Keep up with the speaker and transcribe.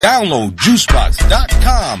Download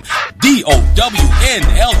juicebox.com.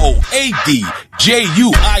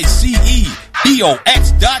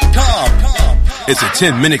 DOWNLOADJUICEBOX.com. It's a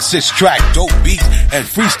 10-minute 6-track dope beats and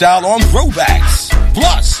freestyle on throwbacks.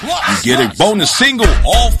 Plus, you get a bonus single,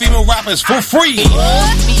 all female rappers for free.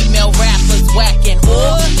 Female rappers whacking,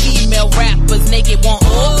 female rappers naked, want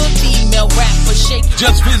female rappers shaking.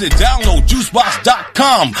 Just visit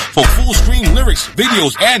downloadjuicebox.com for full stream lyrics,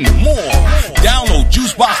 videos, and more. Download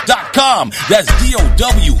juicebox.com. That's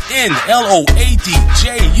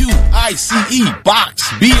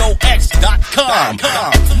DOWNLOADJUICEBOX.com.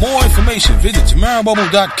 For more information, visit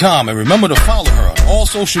TamaraBubble.com and remember to follow her on all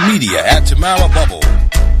social media at Tamara Bubble.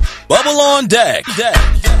 Bubble on deck.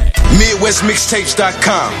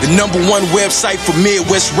 MidwestMixtapes.com, the #1 website for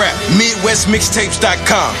Midwest rap.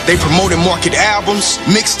 MidwestMixtapes.com. They promote and market albums,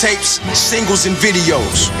 mixtapes, singles, and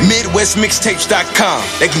videos. MidwestMixtapes.com.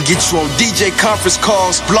 They can get you on DJ conference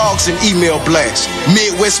calls, blogs, and email blasts.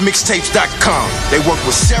 MidwestMixtapes.com. They work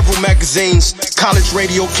with several magazines, college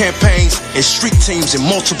radio campaigns, and street teams in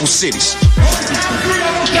multiple cities.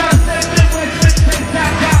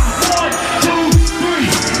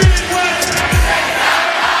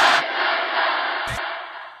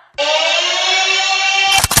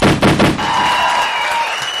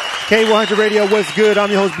 K100 Radio, what's good? I'm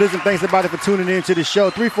your host, Blizz, and thanks everybody for tuning in to the show.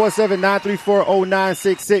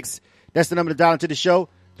 347-934-0966. That's the number to dial into the show.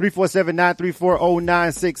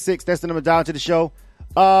 347-934-0966. That's the number to dial into the show.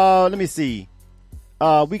 Let me see.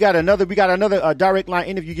 We got another direct line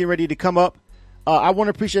interview getting ready to come up. I want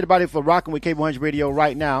to appreciate everybody for rocking with K100 Radio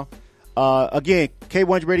right now. Again,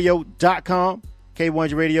 K100Radio.com.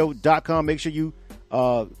 K100Radio.com. Make sure you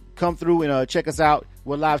come through and check us out.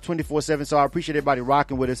 We're live 24/7, so I appreciate everybody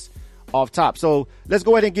rocking with us off top. So let's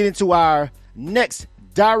go ahead and get into our next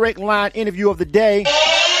direct line interview of the day.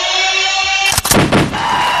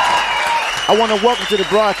 I want to welcome to the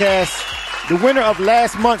broadcast the winner of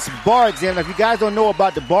last month's bar exam. Now, if you guys don't know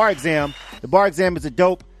about the bar exam is a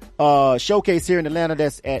dope showcase here in Atlanta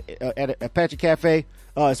that's at Apache Cafe.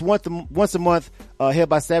 It's once a month, held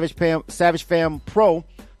by Savage Fam Pro,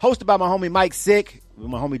 hosted by my homie Mike Sick,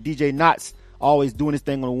 my homie DJ Knots. Always doing this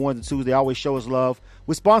thing on the ones and twos. They always show us love.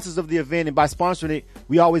 We're sponsors of the event, and by sponsoring it,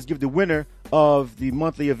 we always give the winner of the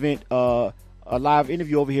monthly event a live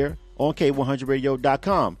interview over here on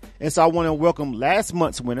K100Radio.com. And so I want to welcome last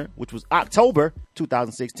month's winner, which was October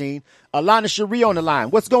 2016, Alana Sherie on the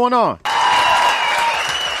line. What's going on?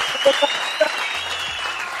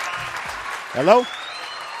 Hello?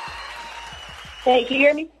 Hey, can you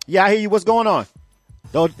hear me? Yeah, I hear you. What's going on?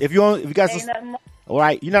 If you got some... All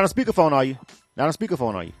right, you're not on speakerphone, are you? Not on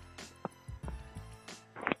speakerphone, are you?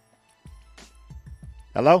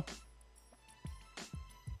 Hello?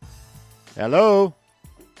 Hello?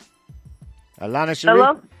 Alana Sherie?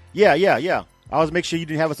 Hello? Yeah. I was making sure you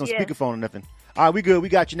didn't have us on speakerphone or nothing. All right, we good. We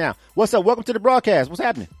got you now. What's up? Welcome to the broadcast. What's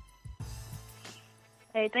happening?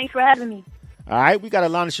 Hey, thanks for having me. All right, we got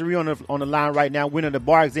Alana Sherie on the line right now, winning the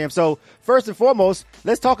bar exam. So first and foremost,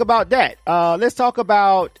 let's talk about that. Let's talk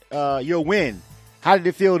about your win. How did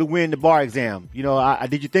it feel to win the bar exam? You know,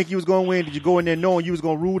 did you think you was going to win? Did you go in there knowing you was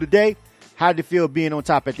going to rule the day? How did it feel being on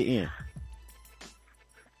top at the end?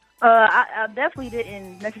 I definitely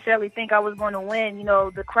didn't necessarily think I was going to win. You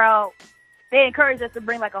know, the crowd, they encouraged us to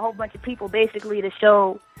bring like a whole bunch of people basically to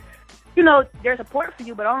show, you know, their support for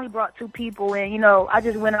you, but I only brought 2 people. And, you know, I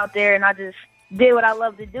just went out there and I just did what I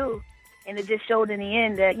love to do. And it just showed in the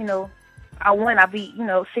end that, you know, I won. I beat,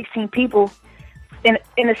 16 people in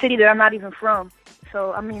a city that I'm not even from.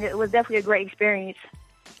 So, I mean, it was definitely a great experience.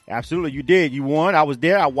 Absolutely. You did. You won. I was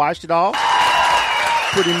there. I watched it all.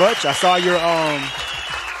 Pretty much. I saw your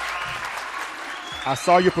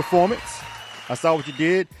performance. I saw what you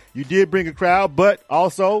did. You did bring a crowd, but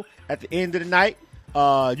also at the end of the night,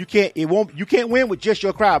 you can't win with just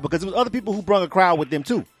your crowd because there was other people who brought a crowd with them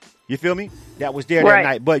too. You feel me? That was there that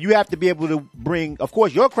night. But you have to be able to bring, of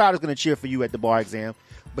course, your crowd is going to cheer for you at the bar exam.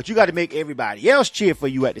 But you got to make everybody else cheer for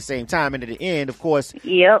you at the same time. And at the end, of course,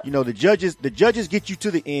 you know, the judges get you to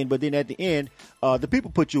the end. But then at the end, the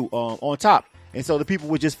people put you on top. And so the people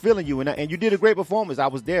were just feeling you. And you did a great performance. I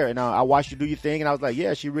was there and I watched you do your thing. And I was like,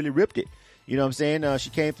 yeah, she really ripped it. You know what I'm saying? She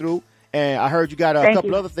came through. And I heard you got a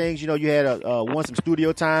couple other things. You know, you had won some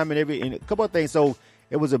studio time and a couple of things. So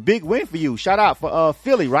it was a big win for you. Shout out for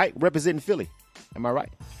Philly, right? Representing Philly. Am I right?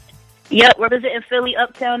 Yep, representing Philly,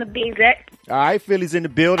 Uptown to be exact. All right, Philly's in the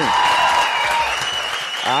building. All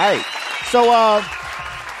right. So,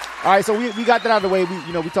 we got that out of the way.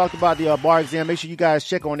 We talked about the bar exam. Make sure you guys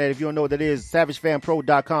check on that. If you don't know what that is,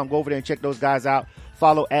 SavageFanPro.com. Go over there and check those guys out.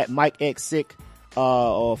 Follow at Mike X Sick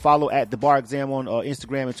or follow at the Bar Exam on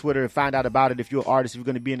Instagram and Twitter and find out about it if you're an artist, if you're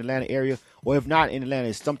going to be in the Atlanta area, or if not in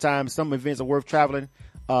Atlanta. Sometimes some events are worth traveling.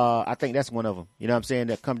 I think that's one of them. You know what I'm saying?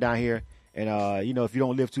 That come down here. And, you know, if you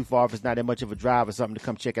don't live too far, if it's not that much of a drive or something, to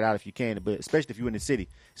come check it out if you can. But especially if you're in the city,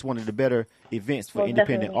 it's one of the better events for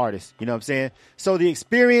independent definitely. artists. You know what I'm saying? So the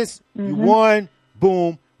experience, you won,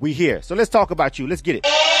 boom, we here. So let's talk about you. Let's get it.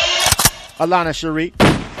 Alana Sherie,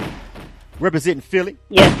 representing Philly.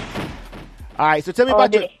 Yes. All right. So tell me All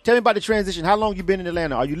about day. tell me about the transition. How long you been in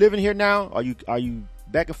Atlanta? Are you living here now? Are you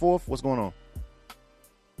back and forth? What's going on?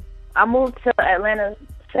 I moved to Atlanta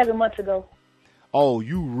 7 months ago. Oh,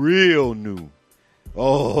 you real new.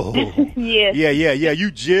 Oh. Yeah. Yeah.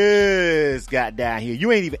 You just got down here.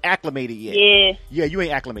 You ain't even acclimated yet. Yeah. Yeah, you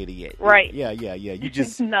ain't acclimated yet. Right. Yeah. You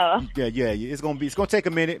just No. Yeah. It's gonna take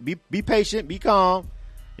a minute. Be patient. Be calm.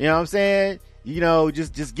 You know what I'm saying? You know,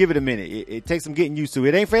 just give it a minute. It takes some getting used to.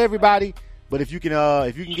 It ain't for everybody, but if you can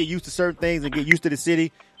get used to certain things and get used to the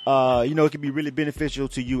city, you know, it can be really beneficial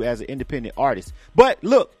to you as an independent artist. But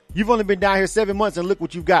look, you've only been down here 7 months, and look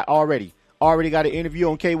what you've got already. Already got an interview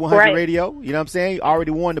on K100 Right. Radio. You know what I'm saying? You already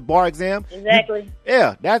won the bar exam. Exactly.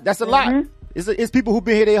 That's a lot. It's people who've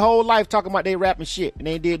been here their whole life talking about they rapping shit, and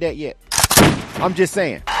they ain't did that yet. I'm just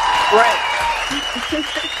saying. Right.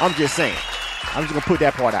 I'm just saying. I'm just gonna put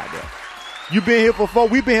that part out there. You've been here for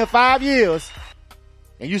we've been here 5 years,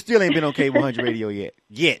 and you still ain't been on K100 Radio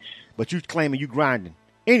yet. But you claiming you grinding.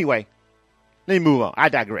 Anyway, let me move on. I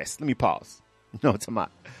digress. Let me pause. No, it's about.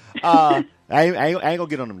 I ain't gonna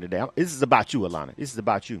get on them today. This is about you, Alana. This is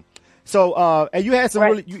about you. So, and you had some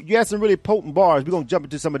Right. you had some really potent bars. We're gonna jump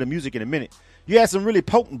into some of the music in a minute. You had some really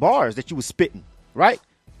potent bars that you was spitting, right?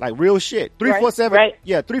 Like real shit. 347, Right.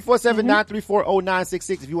 yeah,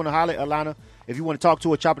 347-934-0966. If you want to holler at Alana, if you want to talk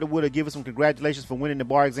to her, chop it with her, give her some congratulations for winning the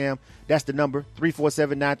bar exam. That's the number,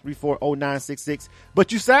 347-934-0966.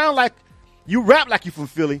 But you sound like you rap like you from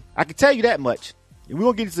Philly. I can tell you that much. And we're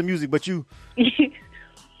gonna get into some music, but you.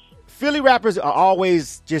 Philly rappers are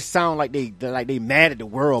always just sound like they mad at the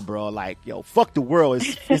world, bro. Like, yo, fuck the world.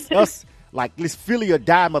 It's us. Like, let's Philly or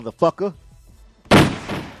die, motherfucker.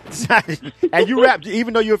 And you rap,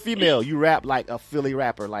 even though you're a female, you rap like a Philly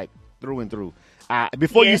rapper, like through and through.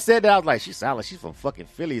 Before you said that, I was like, she sound like she's from fucking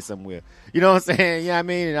Philly somewhere. You know what I'm saying? You know what I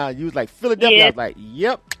mean? And you was like, Philadelphia. Yeah. I was like,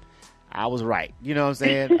 yep, I was right. You know what I'm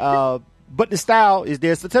saying? But the style is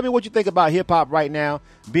there. So tell me what you think about hip hop right now,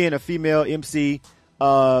 being a female MC.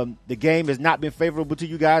 The game has not been favorable to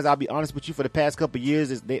you guys. I'll be honest with you. For the past couple of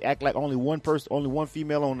years, they act like only one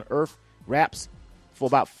female on earth raps for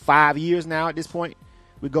about 5 years now. At this point,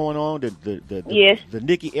 we're going on the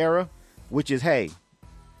Nicki era, which is, hey,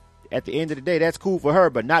 at the end of the day, that's cool for her,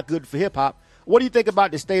 but not good for hip hop. What do you think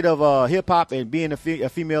about the state of hip hop and being a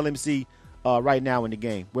female MC right now in the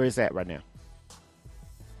game? Where is that right now?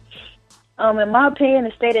 In my opinion,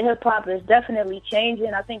 the state of hip hop is definitely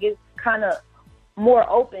changing. I think it's kind of more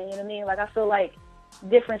open, you know what I mean? Like, I feel like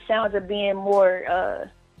different sounds are being more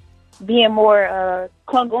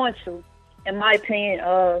clung on to, in my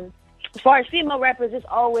opinion. As far as female rappers, it's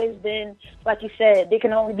always been, like you said, there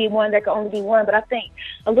can only be one, there can only be one. But I think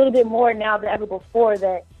a little bit more now than ever before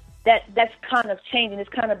that's kind of changing. It's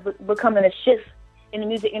kind of becoming a shift in the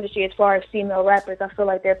music industry as far as female rappers. I feel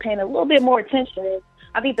like they're paying a little bit more attention. And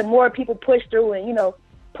I think the more people push through and, you know,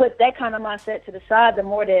 put that kind of mindset to the side, the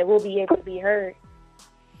more that we'll be able to be heard.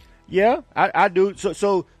 Yeah, I do.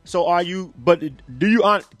 So are you? But do you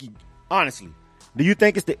honestly? Do you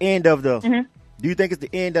think it's the end of the? Mm-hmm. Do you think it's the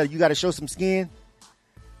end of you got to show some skin?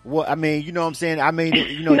 What I mean, you know what I'm saying? I mean,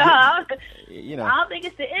 you know, No, I don't think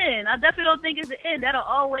it's the end. I definitely don't think it's the end. That'll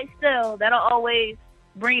always sell. That'll always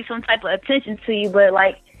bring some type of attention to you. But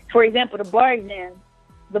like, for example, the bar exam,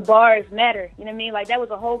 the bars matter. You know what I mean? Like, that was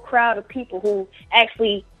a whole crowd of people who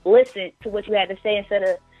actually listened to what you had to say instead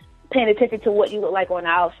of paying attention to what you look like on the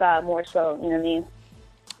outside more so. You know what I mean?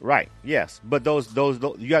 Right. Yes, but those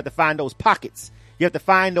you have to find those pockets. You have to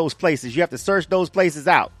find those places. You have to search those places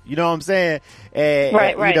out. You know what I'm saying?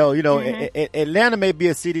 Right. You know. Mm-hmm. Atlanta may be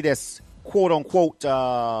a city that's quote unquote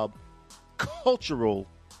cultural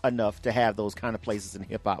enough to have those kind of places in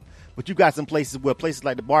hip hop, but you got some places where places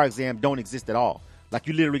like the bar exam don't exist at all. Like,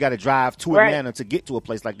 you literally got to drive to Atlanta to get to a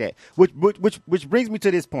place like that. Which brings me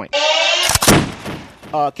to this point.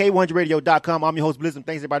 K100radio.com. I'm your host, Blizzard.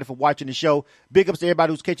 Thanks everybody for watching the show. Big ups to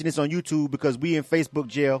everybody who's catching this on YouTube, because we in Facebook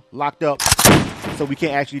jail, locked up, so we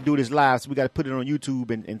can't actually do this live. So we got to put it on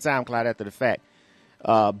YouTube and SoundCloud after the fact.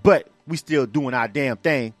 But we still doing our damn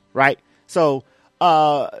thing, right? So,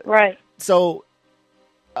 right. So,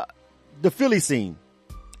 the Philly scene,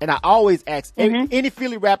 and I always ask any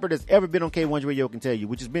Philly rapper that's ever been on K1's radio can tell you,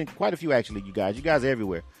 which has been quite a few actually. You guys are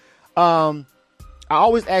everywhere. I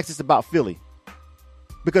always ask this about Philly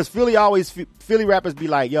because Philly rappers be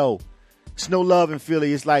like, yo, it's no love in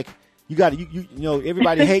Philly. It's like you got you know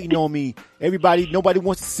everybody hating on me. Nobody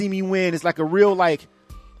wants to see me win. It's like a real like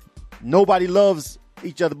nobody loves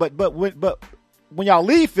each other. But when y'all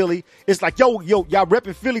leave Philly, it's like yo y'all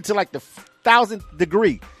repping Philly to like the 1000th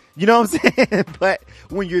degree. You know what I'm saying? But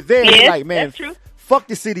when you're there, you're like, man, fuck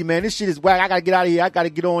the city, man. This shit is whack. I gotta get out of here. I gotta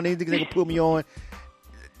get on. Anything they can put me on.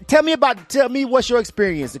 Tell me what's your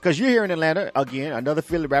experience, because you're here in Atlanta again, another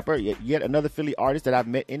Philly rapper, yet another Philly artist that I've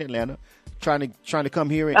met in Atlanta, trying to come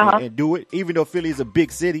here and do it. Even though Philly is a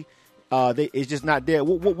big city, it's just not there.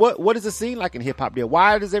 What is the scene like in hip hop there?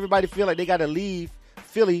 Why does everybody feel like they got to leave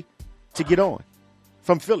Philly to get on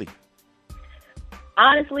from Philly?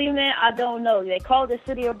 Honestly, man, I don't know. They call the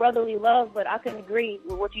city of brotherly love, but I can agree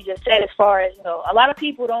with what you just said as far as, a lot of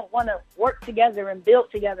people don't want to work together and build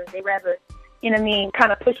together. They rather,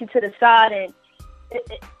 kind of push you to the side, and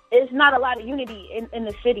it's not a lot of unity in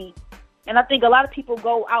the city. And I think a lot of people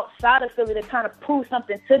go outside of Philly to kind of prove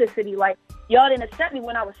something to the city. Like, y'all didn't accept me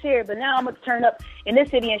when I was here, but now I'm going to turn up in this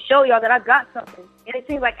city and show y'all that I got something. And it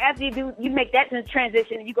seems like after you make that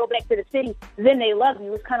transition and you go back to the city, then they love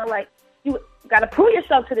you. It's kind of like you got to prove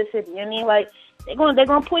yourself to the city. Like, they're going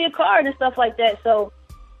to pull your card and stuff like that. So,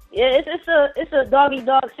 yeah, it's a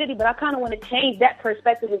dog-eat-dog city, but I kind of want to change that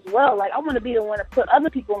perspective as well. Like, I want to be the one to put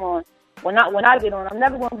other people on. When I get on, I'm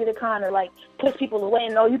never going to be the kind of, like, push people away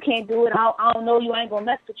and, no, you can't do it. I don't know you. I ain't going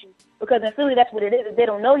to mess with you. Because in Philly, that's what it is. If they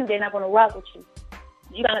don't know you, they're not going to rock with you.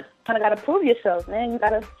 You kind of got to prove yourself, man. You got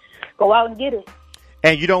to go out and get it.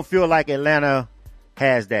 And you don't feel like Atlanta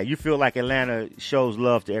has that. You feel like Atlanta shows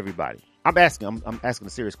love to everybody. I'm asking a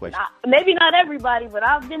serious question. Maybe not everybody, but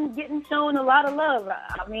I've been shown a lot of love.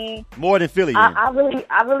 I mean, more than Philly. I really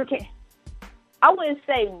can't. I wouldn't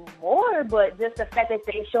say more, but just the fact that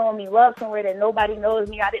they showing me love somewhere that nobody knows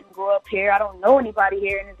me. I didn't grow up here. I don't know anybody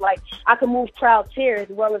here, and it's like I can move crowds here as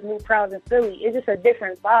well as move crowds in Philly. It's just a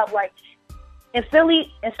different vibe. Like in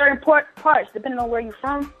Philly, in certain parts, depending on where you're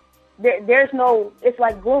from, there's no. It's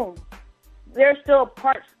like gloom. There's still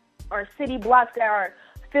parts or city blocks that are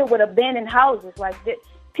filled with abandoned houses. Like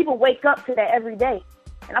people wake up to that every day,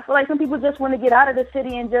 and I feel like some people just want to get out of the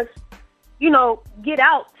city and just, get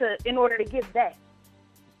out in order to give back.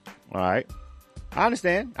 All right, I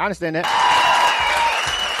understand that,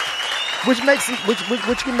 which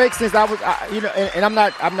can make sense. And I'm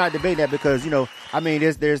not debating that because I mean,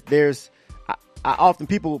 there's I often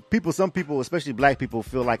some people, especially black people,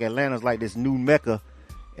 feel like Atlanta's like this new Mecca.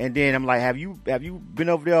 And then I'm like, have you been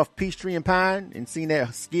over there off Peachtree and Pine and seen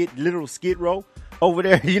that literal skid row over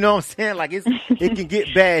there? You know what I'm saying? Like it can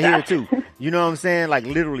get bad here too. You know what I'm saying? Like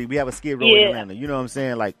literally, we have a skid row in Atlanta. You know what I'm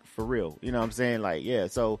saying? Like for real. You know what I'm saying? Like yeah.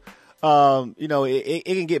 So, it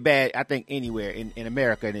can get bad. I think anywhere in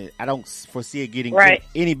America, and I don't foresee it getting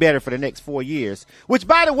any better for the next 4 years. Which,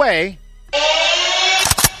 by the way,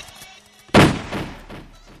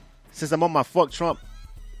 since I'm on my fuck Trump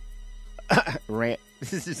rant.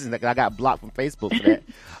 This is like I got blocked from Facebook for that.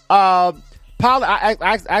 Paula,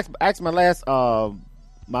 I asked my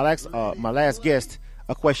last guest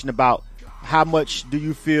a question about how much do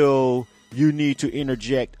you feel you need to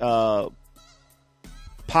interject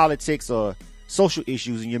politics or social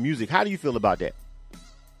issues in your music. How do you feel about that?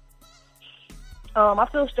 I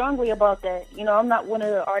feel strongly about that. I'm not one of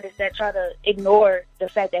the artists that try to ignore the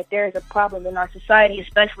fact that there is a problem in our society,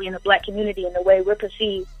 especially in the black community and the way we're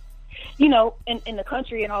perceived. In the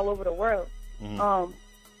country and all over the world. Mm-hmm.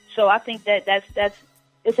 So I think that's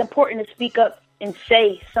it's important to speak up and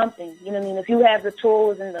say something. You know what I mean? If you have the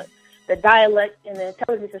tools and the dialect and the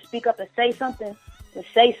intelligence to speak up and say something, then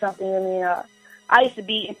say something. I mean, I used to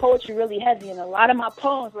be in poetry really heavy, and a lot of my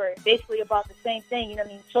poems were basically about the same thing. You know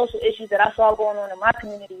what I mean? Social issues that I saw going on in my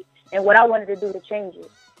community and what I wanted to do to change it.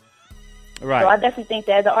 Right. So I definitely think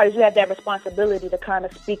that as an artist, you have that responsibility to kind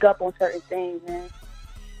of speak up on certain things, man.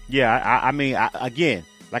 Yeah, I mean, again,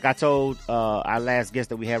 like I told our last guest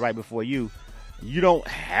that we had right before you don't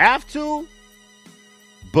have to,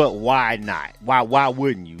 but why not? Why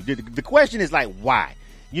wouldn't you? The question is like, why?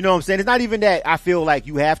 You know what I'm saying? It's not even that I feel like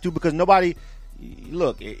you have to, because nobody,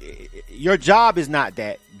 look, your job is not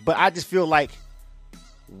that, but I just feel like,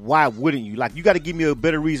 why wouldn't you? Like, you got to give me a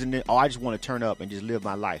better reason than, I just want to turn up and just live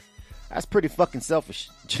my life. That's pretty fucking selfish.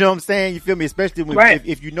 You know what I'm saying? You feel me? Especially when,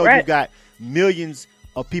 if you know you got millions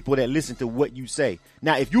of people that listen to what you say.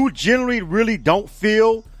 Now, if you generally really don't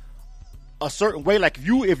feel a certain way, like if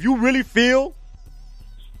you really feel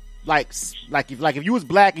if you was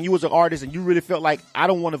black and you was an artist and you really felt like I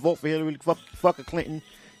don't want to vote for Hillary, fuck a Clinton,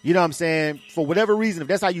 you know what I'm saying? For whatever reason, if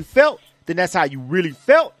that's how you felt, then that's how you really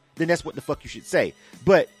felt. Then that's what the fuck you should say.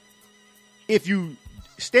 But if you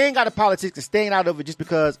staying out of politics and staying out of it just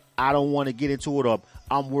because I don't want to get into it or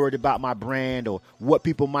I'm worried about my brand or what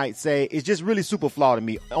people might say, it's just really super flawed to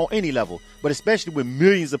me on any level. But especially when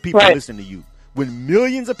millions of people listen to you. When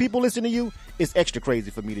millions of people listen to you, it's extra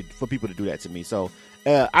crazy for people to do that to me. So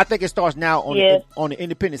I think it starts now on the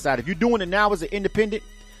independent side. If you're doing it now as an independent,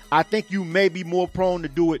 I think you may be more prone to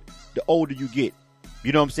do it the older you get.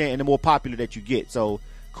 You know what I'm saying? And the more popular that you get. So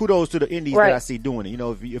kudos to the indies that I see doing it. You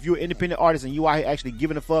know, if you're an independent artist and you out here actually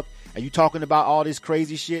giving a fuck and you talking about all this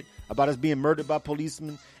crazy shit about us being murdered by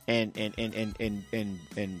policemen and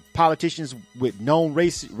politicians with known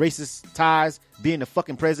racist ties being the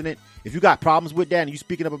fucking president, if you got problems with that and you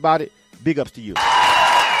speaking up about it, big ups to you. All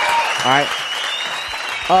right.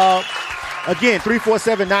 Again,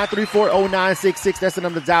 347-934-0966. That's the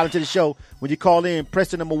number to dial into the show. When you call in, press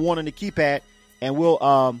the number 1 on the keypad, and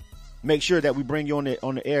we'll make sure that we bring you on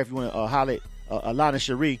the air if you want to holler at Alana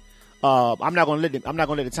Sherie. I'm not gonna let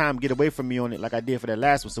the time get away from me on it like I did for that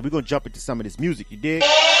last one. So we're gonna jump into some of this music. You dig? All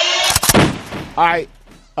right,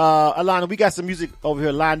 Alana, we got some music over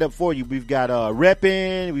here lined up for you. We've got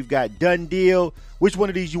Reppin', we've got Done Deal. Which one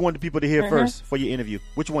of these you want the people to hear first for your interview?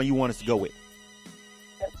 Which one you want us to go with?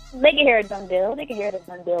 They can hear a Done Deal. They can hear the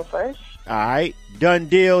Done Deal first. All right, Done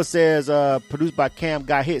Deal says produced by Cam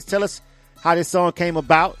Got Hits. Tell us how this song came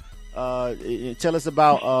about. Tell us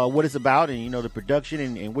about what it's about and, you know, the production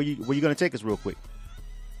and where you going to take us real quick.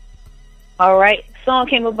 All right. Song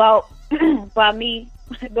came about by me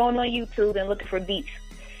going on YouTube and looking for beats.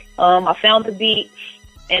 I found the beat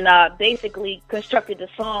and basically constructed the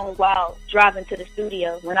song while driving to the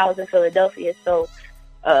studio when I was in Philadelphia. So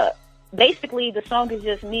basically the song is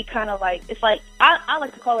just me kind of like, it's like, I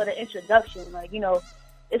like to call it an introduction. Like, you know,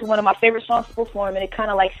 it's one of my favorite songs to perform, and it kind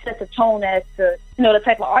of like sets a tone as to, you know, the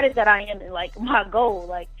type of artist that I am and like my goal.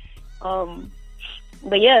 Like,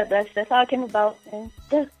 but yeah, that's how it came about. And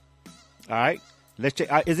yeah. All right, let's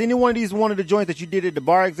check. Is any one of these one of the joints that you did at the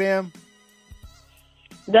bar exam?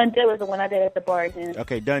 Done Deal is the one I did at the bar exam.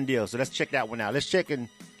 Okay, Done Deal. So let's check that one out. Let's check the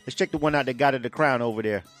one out that got at the Crown over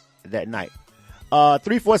there that night.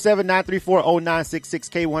 347-934-0966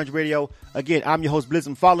 K100 Radio. Again, I'm your host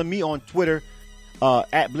Blizzum. Follow me on Twitter.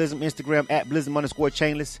 At Blizzum, Instagram, at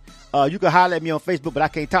Blizzum_chainless. You can holler at me on Facebook, but I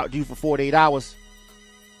can't talk to you for 48 hours.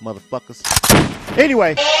 Motherfuckers.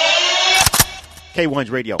 Anyway,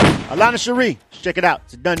 K100 Radio. Alana Sherie, check it out.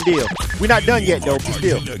 It's a done deal. We're not done yet, though, but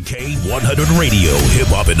still. K100 Radio, hip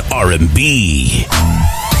hop and R&B.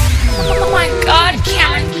 Oh my God,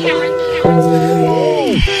 Karen.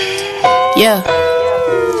 Yeah.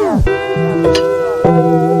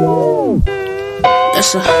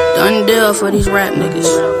 That's a done deal for these rap niggas.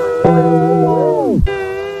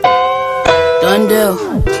 Done deal.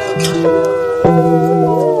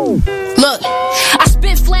 Look, I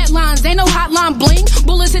spit flat lines, ain't no hotline bling.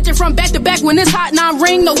 Bullets hit you from back to back when it's hot 9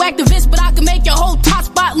 ring. No activist, but I can make your whole top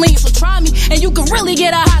spot lean. So try me, and you can really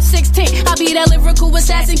get a hot 16. I'll be that lyrical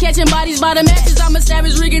assassin, catching bodies by the matches. I'm a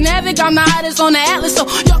savage, wreaking havoc. I'm the hottest on the atlas, so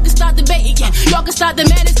y'all can start debating. Y'all can start the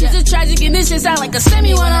madness, cause it's tragic, and this shit sound like a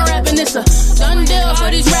semi when I'm rapping. It's a done deal for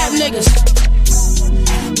these rap niggas.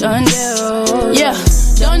 Done deal. Yeah,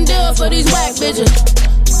 done deal for these whack bitches.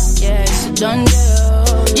 Yeah, it's a done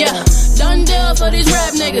deal. Yeah, done deal for these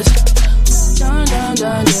rap niggas. Done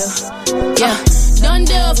deal. Yeah, done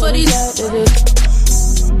deal for these rap niggas.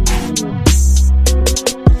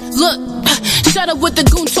 Look, shut up with the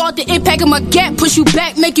goon talk. The impact of my gap push you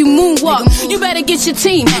back, make you moonwalk. You better get your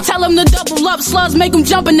team. Tell them to double up. Slugs make them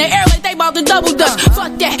jump in the air like they about to double dutch.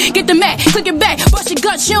 Fuck that. Get the mat, click it back, bust your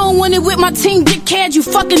guts. You don't want it with my team, dickhead. You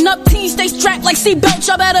fucking up. Team stay strapped like seatbelts.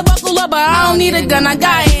 Y'all better buckle up. I don't need a gun, I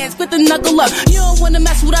got hands. Put the knuckle up. You don't wanna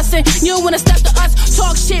mess with us and you don't wanna step to us.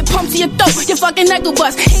 Talk shit, pump to your throat. Your fucking neck will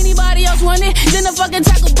bust. Anybody else want it? Then the fucking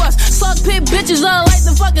tackle bust. Slug pit bitches all like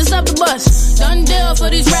the fucking step the bus. Done deal for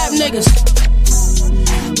these rap niggas.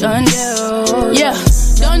 Done deal. Yeah,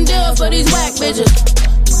 done deal for these whack bitches.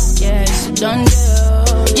 Yeah, it's a done deal.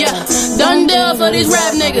 Yeah, done deal for these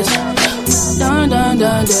rap niggas. Done deal.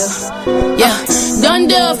 Yeah, done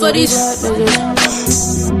deal for these rap niggas.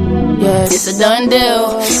 Yeah, it's a done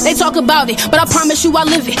deal. They talk about it, but I promise you I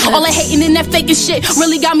live it. All that hating and that faking shit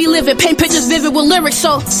really got me living. Paint pictures vivid with lyrics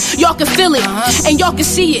so y'all can feel it and y'all can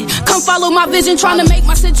see it. Come follow my vision, trying to make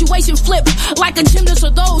my situation flip like a gymnast or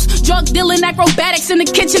those drug dealing acrobatics in the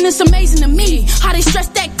kitchen. It's amazing to me how they stress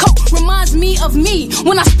that coat. Reminds me of me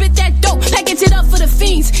when I spit that dope. Package it up for the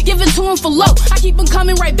fiends, give it to one for low. I keep them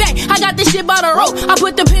coming right back. I got this shit by the rope. I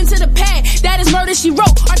put the pen to the pad. That is murder she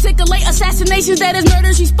wrote. Articulate assassinations. That is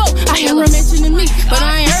murder she spoke. I hear her mentioning me, but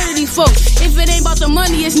I ain't heard of these folks. If it ain't about the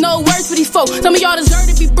money, it's no words for these folks. Some of y'all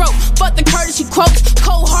deserve to be broke, but the courtesy quotes.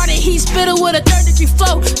 Cold-hearted, he spitter with a third degree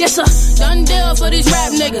flow. Yes, sir. Done deal for these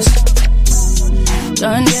rap niggas.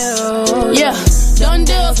 Done deal. Yeah. Done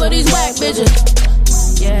deal for these whack bitches.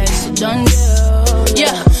 Yeah, it's a done deal.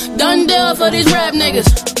 Yeah. Done deal for these rap niggas.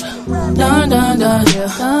 Done deal.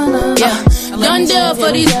 Yeah. Done deal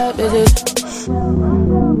for these rap bitches.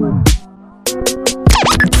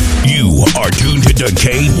 You are tuned to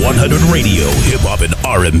K100 Radio, Hip Hop and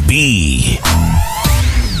R&B.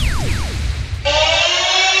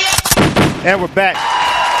 And we're back.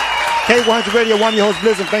 K100 Radio, I'm your host,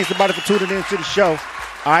 Blizzard. Thanks everybody for tuning in to the show.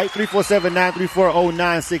 All right,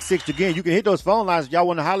 347-934-0966. Again, you can hit those phone lines if y'all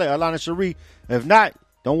want to holler at Alana Sherie. If not,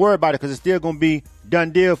 don't worry about it because it's still going to be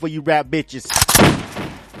done deal for you rap bitches.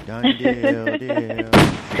 Done deal.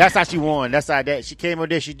 That's how she won. That's how that. She came over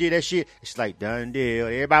there, she did that shit. It's like, done deal.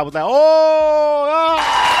 Everybody was like, oh.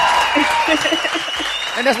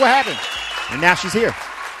 And that's what happened. And now she's here.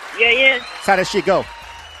 Yeah. That's how that shit go.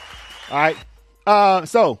 All right.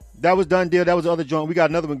 So that was done deal. That was the other joint. We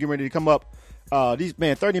got another one getting ready to come up.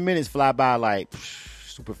 30 minutes fly by like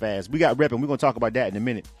super fast. We got repping. We're going to talk about that in a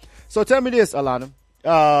minute. So tell me this, Alana.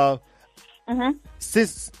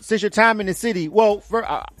 Since your time in the city, well,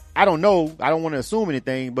 I don't know. I don't want to assume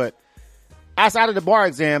anything, but outside of the bar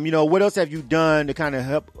exam, what else have you done to kind of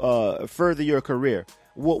help further your career?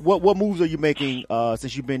 What moves are you making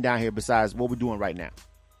since you've been down here besides what we're doing right now?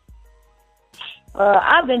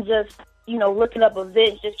 I've been just, looking up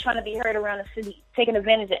events, just trying to be heard around the city, taking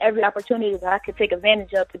advantage of every opportunity that I could take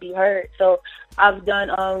advantage of to be heard. So I've done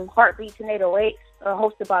Heartbeats in 808,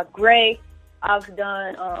 hosted by Gray. I've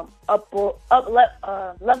done Level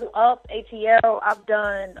Up, ATL. I've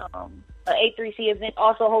done an A3C event,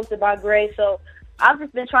 also hosted by Gray. So I've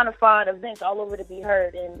just been trying to find events all over to be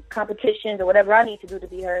heard and competitions or whatever I need to do to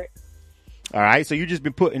be heard. All right. So you just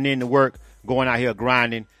been putting in the work, going out here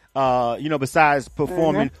grinding. Besides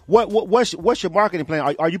performing, what's your marketing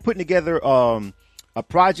plan? Are you putting together a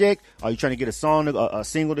project? Are you trying to get a song, a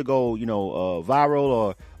single to go,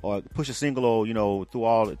 viral or push a single or, through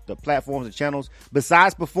all the platforms and channels?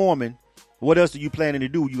 Besides performing, what else are you planning to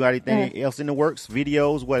do? You got anything else in the works?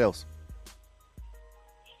 Videos? What else?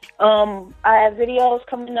 I have videos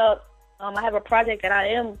coming up. I have a project that I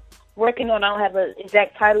am working on. I don't have an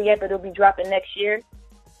exact title yet, but it'll be dropping next year.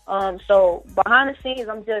 So behind the scenes,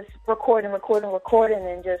 I'm just recording,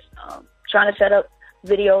 and just trying to set up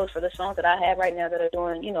videos for the songs that I have right now that are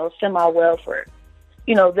doing, semi-well for,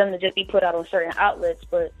 them to just be put out on certain outlets.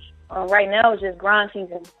 But right now it's just grind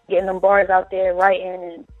season, getting them bars out there, writing,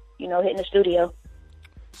 and, hitting the studio.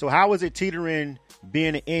 So how is it teetering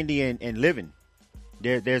being an indie and living?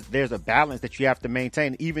 There's a balance that you have to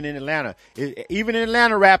maintain, even in Atlanta. Even in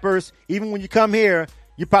Atlanta, rappers, even when you come here,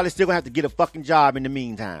 you probably still gonna have to get a fucking job in the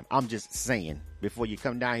meantime. I'm just saying, before you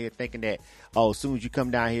come down here thinking that, as soon as you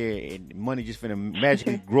come down here and money just finna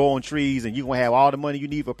magically grow on trees and you're gonna have all the money you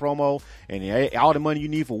need for promo and all the money you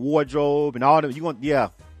need for wardrobe and all the it's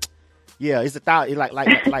it's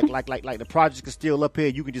like the projects are still up here.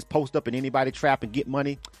 You can just post up in anybody trap and get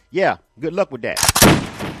money. Yeah, good luck with that.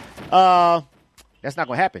 That's not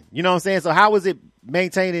gonna happen. You know what I'm saying? So how is it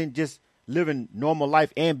maintaining just living normal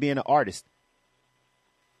life and being an artist?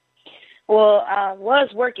 Well, I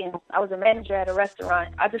was working. I was a manager at a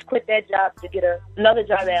restaurant. I just quit that job to get another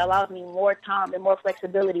job that allows me more time and more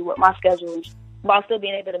flexibility with my schedule while still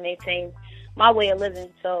being able to maintain my way of living.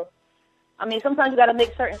 So, sometimes you got to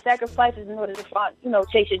make certain sacrifices in order to find,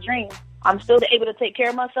 chase your dream. I'm still able to take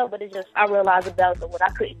care of myself, but it's just I realized about what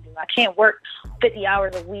I couldn't do. I can't work 50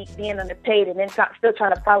 hours a week being underpaid and then still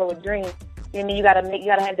trying to follow a dream. You got to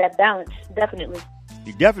have that balance, definitely.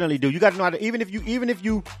 You definitely do. You got to know how to, even if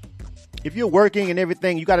you're working and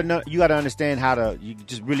everything, you gotta understand how to. You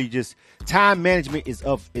just time management is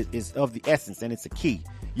of the essence, and it's a key.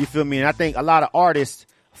 You feel me? And I think a lot of artists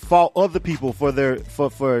fault other people for their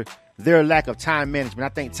lack of time management. I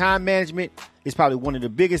think time management is probably one of the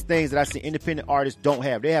biggest things that I see independent artists don't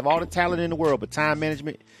have. They have all the talent in the world, but time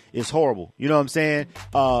management is horrible. You know what I'm saying?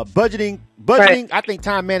 Budgeting. Right. I think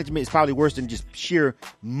time management is probably worse than just sheer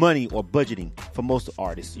money or budgeting for most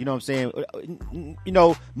artists. You know what I'm saying?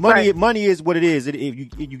 Money is what it is. If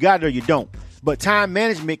you got it or you don't. But time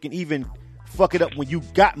management can even fuck it up when you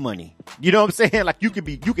got money. You know what I'm saying? Like you can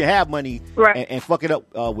have money and fuck it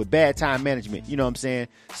up with bad time management. You know what I'm saying?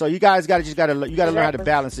 So you guys gotta learn how to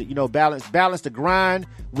balance it. Balance the grind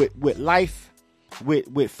with life.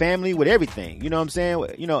 with family, with everything. You know what I'm saying?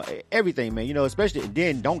 You know, everything, man. You know, especially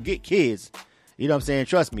then don't get kids. You know what I'm saying?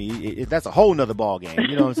 Trust me, that's a whole nother ball game.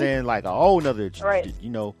 You know what I'm saying? Like a whole nother, you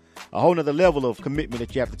know, a whole nother level of commitment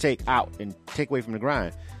that you have to take out and take away from the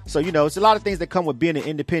grind. So, you know, it's a lot of things that come with being an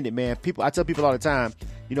independent, man. I tell people all the time,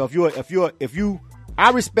 you know, I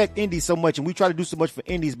respect indies so much, and we try to do so much for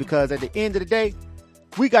indies because at the end of the day,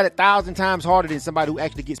 we got 1,000 times harder than somebody who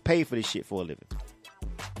actually gets paid for this shit for a living.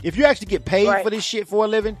 If you actually get paid for this shit for a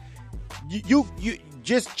living, you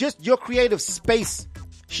just your creative space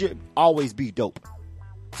should always be dope.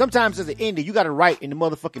 Sometimes as an indie, you got to write in the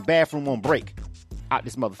motherfucking bathroom on break out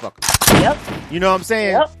this motherfucker. Yep. You know what I'm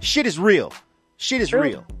saying? Yep. Shit is real. Shit is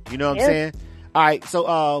real. You know what I'm saying? All right.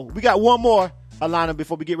 So we got one more, Alana,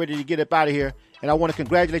 before we get ready to get up out of here. And I want to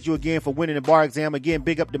congratulate you again for winning the bar exam. Again,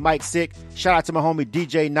 big up to Mike Sick. Shout out to my homie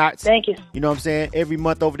DJ Knots. Thank you. You know what I'm saying? Every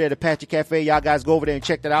month over there at Apache Cafe, y'all guys go over there and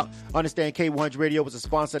check that out. Understand K100 Radio was a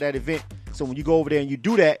sponsor of that event. So when you go over there and you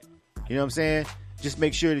do that, you know what I'm saying? Just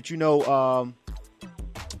make sure that you know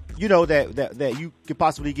that you could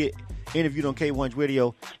possibly get interviewed on K100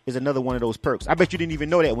 Radio is another one of those perks. I bet you didn't even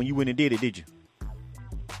know that when you went and did it, did you?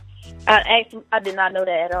 I did not know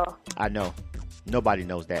that at all. I know. Nobody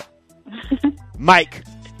knows that. Mike.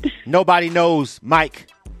 Nobody knows Mike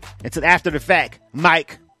until after the fact.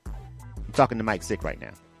 Mike. I'm talking to Mike Sick right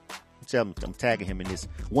now. I'm tagging him in this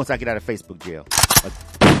once I get out of Facebook jail.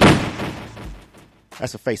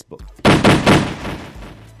 That's a Facebook.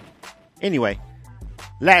 Anyway,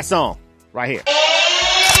 last song right here.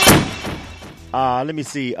 Let me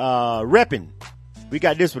see. Reppin'. We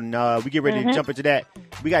got this one. We get ready to jump into that.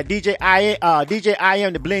 We got DJ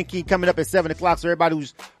IM, the Blend King, coming up at 7 o'clock. So everybody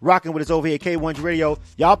who's rocking with us over here at K100 Radio,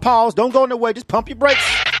 y'all pause. Don't go nowhere. Just pump your brakes.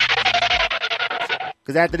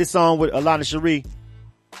 Because after this song with Alana Sherie,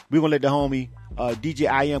 we're going to let the homie DJ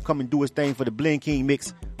IM come and do his thing for the Blend King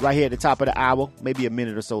mix right here at the top of the hour. Maybe a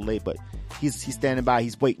minute or so late, but he's standing by.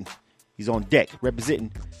 He's waiting. He's on deck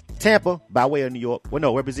representing Tampa by way of New York. Well,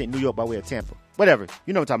 no, representing New York by way of Tampa. Whatever.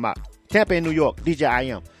 You know what I'm talking about. Tampa and New York, DJ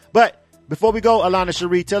IM. But before we go, Alana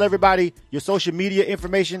Sherie, tell everybody your social media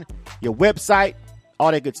information, your website,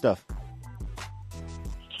 all that good stuff.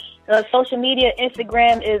 Social media,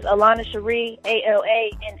 Instagram is Alana Sherie, ALANASHERIE.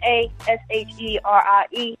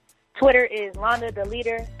 Twitter is Lana the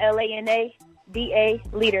Leader,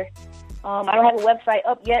 LANADA Leader. I don't have a website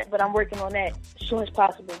up yet, but I'm working on that as soon as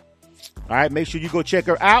possible. All right, make sure you go check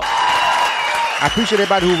her out. I appreciate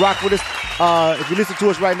everybody who rocked with us. If you listen to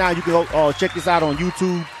us right now, you can go check this out on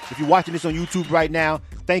YouTube. If you're watching this on YouTube right now,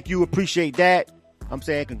 thank you. Appreciate that. I'm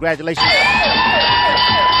saying congratulations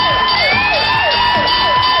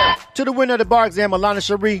to the winner of the bar exam, Alana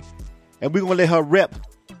Sherie. And we're going to let her rep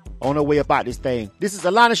on her way about this thing. This is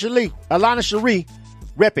Alana Sherie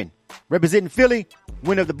representing Philly,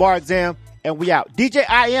 winner of the bar exam. And we out. DJ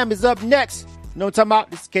IM is up next. You know what I'm talking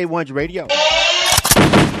about? This is K100 Radio.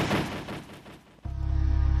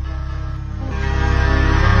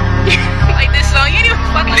 Like this song, you didn't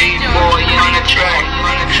fucking need your boy, you on the track.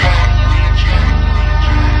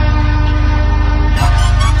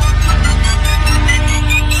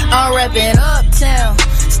 I'm reppin' uptown,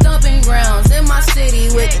 stomping grounds in my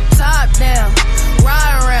city with the top down.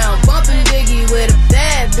 Ride around, bumping Biggie with a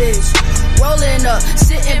bad bitch. Rolling up,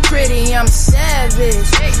 sitting pretty, I'm savage.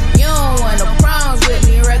 You don't want no problems with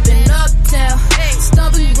me, reppin' uptown.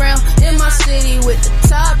 Stomping ground in my city with the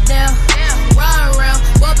top down. Ride around,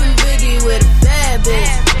 bumping Biggie with a bad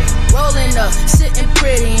bitch. Rolling up, sitting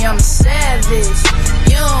pretty, I'm savage.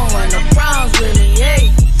 You don't want no problems with me,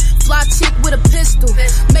 hey. Fly chick with a pistol,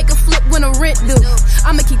 make a flip when a rent due.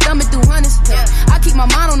 I'ma keep thumbing through hundreds. I keep my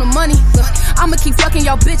mind on the money. I'ma keep fucking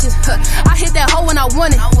y'all bitches. I hit that hoe when I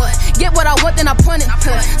want it. Get what I want, then I punt it.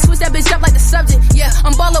 Switch that bitch up like the subject. Yeah,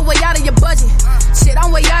 I'm ballin' way out of your budget. Shit,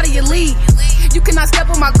 I'm way out of your league. You cannot step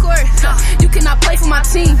on my court. You cannot play for my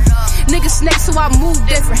team. Niggas snakes, so I move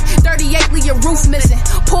different. 38, leave your roof missing.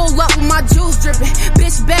 Pull up with my juice dripping.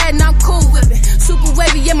 Bitch bad and I'm cool whipping. Super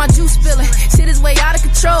wavy, yeah, my juice spilling. Shit is way out of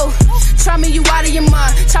control. Try me, you out of your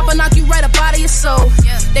mind. Chopper knock you right up out of your soul.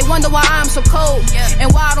 They wonder why I'm so cold.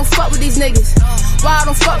 And why I don't fuck with these niggas. Why I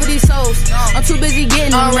don't fuck with these hoes. I'm too busy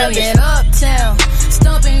getting them millions. Uptown,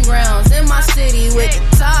 stomping grounds in my city with the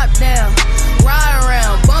top down. Ride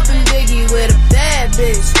around, bumping Biggie with a bad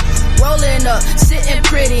bitch. Rolling up, sitting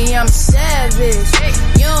pretty, I'm savage.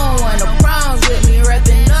 You don't want no problems with me,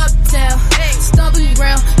 reppin' uptown. Stomping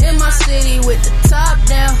ground in my city with the top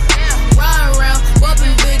down. Ride around,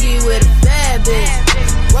 bumping Biggie with a bad bitch.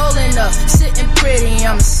 Rolling up, sitting pretty,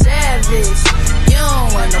 I'm savage. You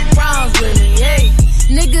don't want no problems with me, hey.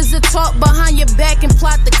 Niggas that talk behind your back and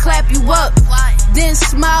plot to clap you up. then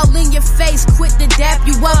smile in your face, quick to dap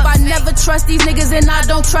you up. I never trust these niggas and I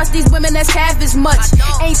don't trust these women that's half as much.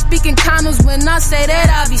 Ain't speaking condoms when I say that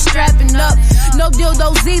I be strapping up. No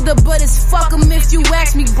dildos either, but it's fuck 'em if you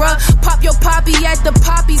ask me, bruh. Pop your poppy at the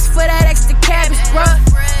poppies for that extra cabbage, bruh.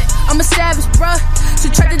 I'm a savage, bruh.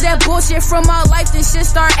 Subtracted that bullshit from my life, then shit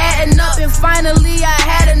start adding up. And finally I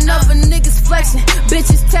had enough of niggas flexing,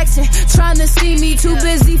 bitches texting, trying to see me, too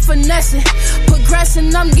busy finessing.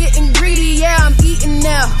 Progressing, I'm getting greedy, yeah, I'm eating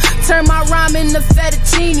now. Turn my rhyme into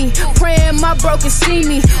fettuccine, praying my bro can see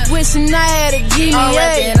me, wishing I had a gimme. I'm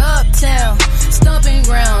reppin' uptown, stumping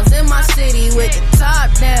grounds in my city with the top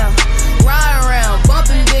down. Ride around,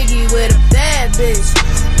 bumping Biggie with a bad bitch.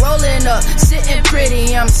 Rolling up, sitting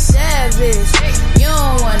pretty, I'm savage. You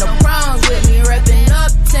don't want no problems with me, reppin'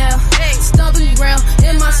 uptown. Stumping ground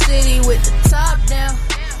in my city with the top down.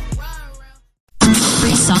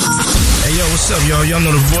 Free sauce. Hey yo, what's up, y'all? Y'all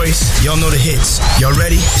know the voice, y'all know the hits. Y'all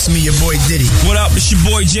ready? It's me, your boy Diddy. What up? It's your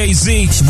boy Jay-Z.